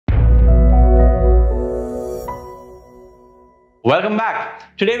Welcome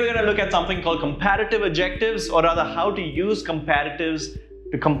back. Today we're going to look at something called comparative adjectives, or rather how to use comparatives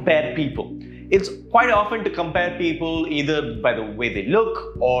to compare people. It's quite often to compare people either by the way they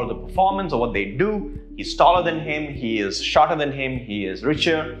look or the performance or what they do. He's taller than him, he is shorter than him, he is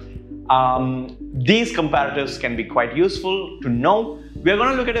richer. These comparatives can be quite useful to know. We're going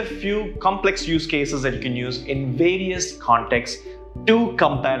to look at a few complex use cases that you can use in various contexts to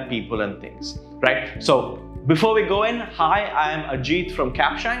compare people and things, right? So before we go in, hi, I am Ajit from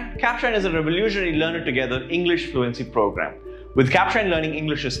Capshine. Capshine is a revolutionary learner together English fluency program. With Capshine, learning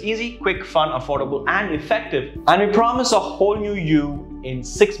English is easy, quick, fun, affordable, and effective. And we promise a whole new you in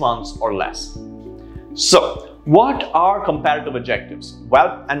 6 months or less. So, what are comparative adjectives?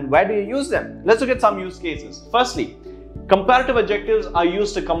 Well, and where do you use them? Let's look at some use cases. Firstly, comparative adjectives are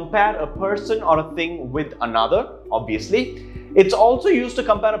used to compare a person or a thing with another, obviously. It's also used to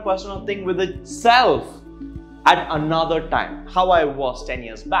compare a person or thing with itself at another time, how I was 10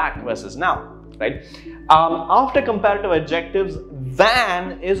 years back versus now, right? After comparative adjectives,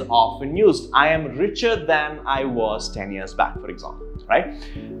 than is often used. I am richer than I was 10 years back, for example, right?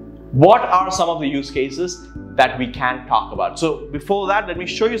 What are some of the use cases that we can talk about? So before that, let me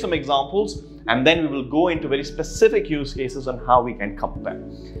show you some examples, and then we will go into very specific use cases on how we can compare.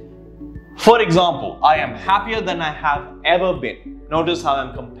 For example, I am happier than I have ever been. Notice how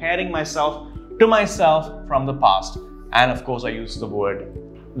I'm comparing myself to myself from the past, and of course I use the word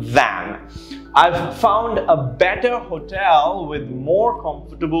than. I've found a better hotel with more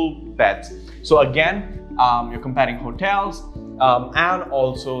comfortable beds. So again, you're comparing hotels and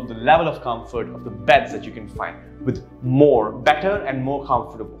also the level of comfort of the beds that you can find with more, better and more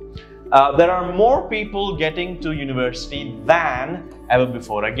comfortable. There are more people getting to university than ever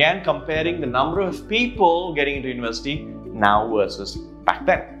before. Again, comparing the number of people getting into university now versus back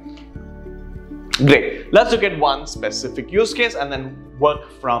then. Great. Let's look at one specific use case and then work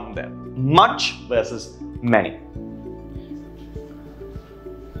from there. Much versus many.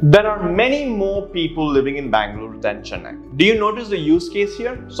 There are many more people living in Bangalore than Chennai. Do you notice the use case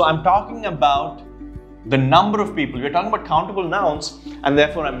here? So I'm talking about the number of people. We're talking about countable nouns, and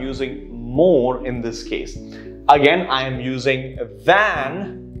therefore I'm using more in this case. Again, I am using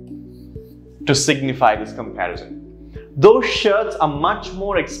than to signify this comparison. Those shirts are much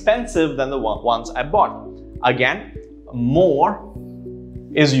more expensive than the ones I bought. Again, more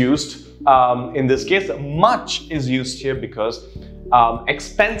is used in this case. Much is used here because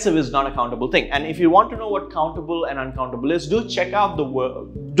expensive is not a countable thing. And if you want to know what countable and uncountable is, do check out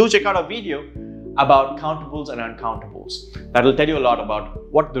a video about countables and uncountables. That will tell you a lot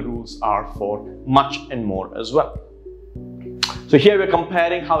about what the rules are for much and more as well. So here we're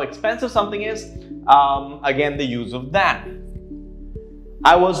comparing how expensive something is. Again, the use of than.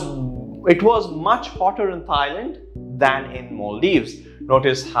 It was much hotter in Thailand than in Maldives.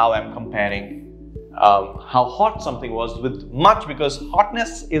 Notice how I'm comparing how hot something was with much, because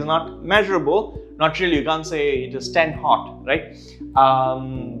hotness is not measurable. Not really, you can't say it is 10 hot, right?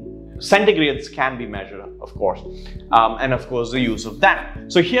 Centigrades can be measured, of course, and of course the use of than.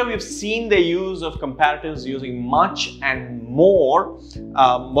 So here we've seen the use of comparatives using much and more,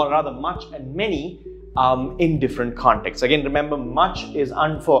 or rather much and many in different contexts. Again, remember, much is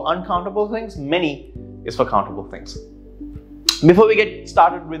for uncountable things, many is for countable things. Before we get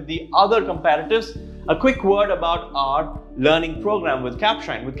started with the other comparatives, a quick word about our learning program with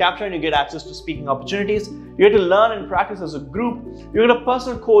Capshine. With Capshine, you get access to speaking opportunities. You get to learn and practice as a group. You get a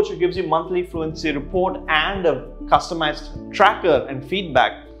personal coach who gives you monthly fluency report and a customized tracker and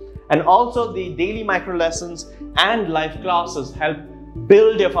feedback. And also the daily micro lessons and live classes help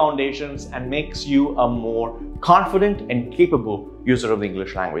build your foundations and makes you a more confident and capable user of the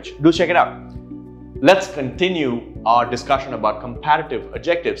English language. Do check it out. Let's continue our discussion about comparative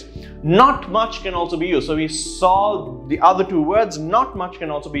adjectives. Not much can also be used. So we saw the other two words. Not much can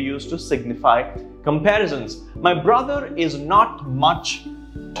also be used to signify comparisons. My brother is not much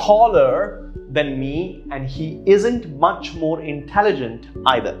taller than me, and he isn't much more intelligent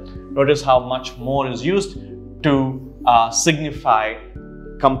either. Notice how much more is used to signify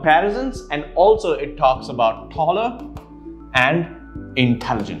comparisons, and also it talks about taller and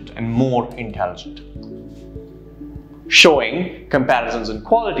intelligent and more intelligent, showing comparisons in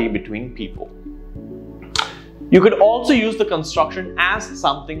quality between people. You could also use the construction as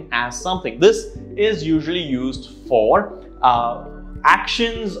something as something. This is usually used for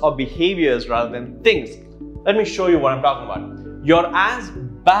actions or behaviors rather than things. Let me show you what I'm talking about. You're as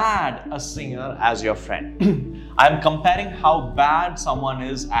bad a singer as your friend. I'm comparing how bad someone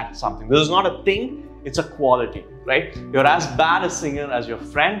is at something. This is not a thing, it's a quality, right? You're as bad a singer as your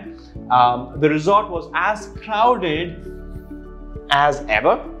friend. The resort was as crowded as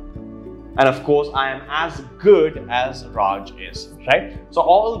ever. And of course, I am as good as Raj is, right? So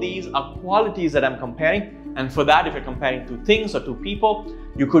all these are qualities that I'm comparing. And for that, if you're comparing two things or two people,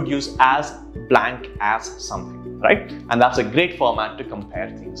 you could use as blank as something, right? And that's a great format to compare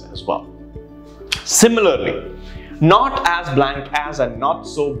things as well. Similarly, not as blank as and not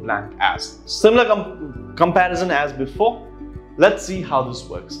so blank as. Similar comparison as before. Let's see how this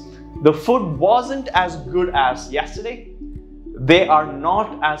works. The food wasn't as good as yesterday. They are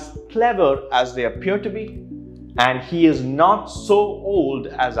not as clever as they appear to be. And he is not so old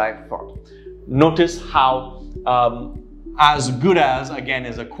as I thought. Notice how as good as again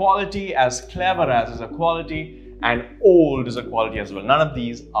is a quality, as clever as is a quality, and old is a quality as well. None of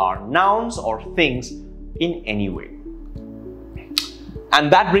these are nouns or things in any way.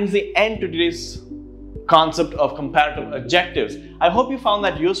 And that brings the end to today's concept of comparative adjectives. I hope you found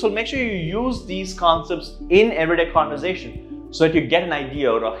that useful. Make sure you use these concepts in everyday conversation so that you get an idea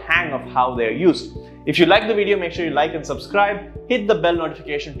or a hang of how they're used. If you like the video, make sure you like and subscribe. Hit the bell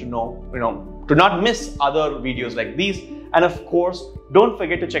notification to to not miss other videos like these. And of course, don't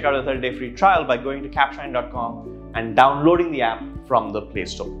forget to check out a 30-day free trial by going to capshine.com and downloading the app from the Play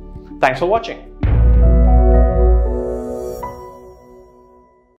Store. Thanks for watching.